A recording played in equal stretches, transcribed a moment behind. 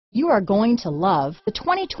You are going to love the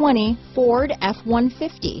 2020 Ford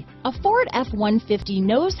F-150. A Ford F-150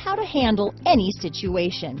 knows how to handle any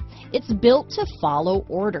situation. It's built to follow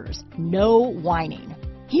orders, no whining.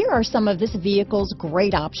 Here are some of this vehicle's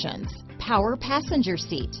great options: power passenger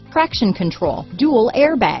seat, traction control, dual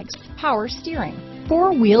airbags, power steering,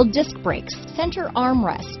 four-wheel disc brakes, center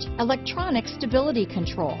armrest, electronic stability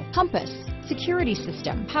control, compass, security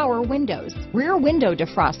system, power windows, rear window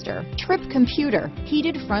defroster, trip computer,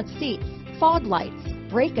 heated front seats, fog lights,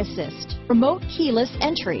 brake assist, remote keyless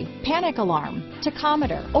entry, panic alarm,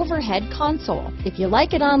 tachometer, overhead console. If you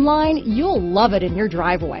like it online, you'll love it in your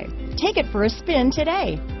driveway. Take it for a spin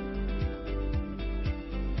today.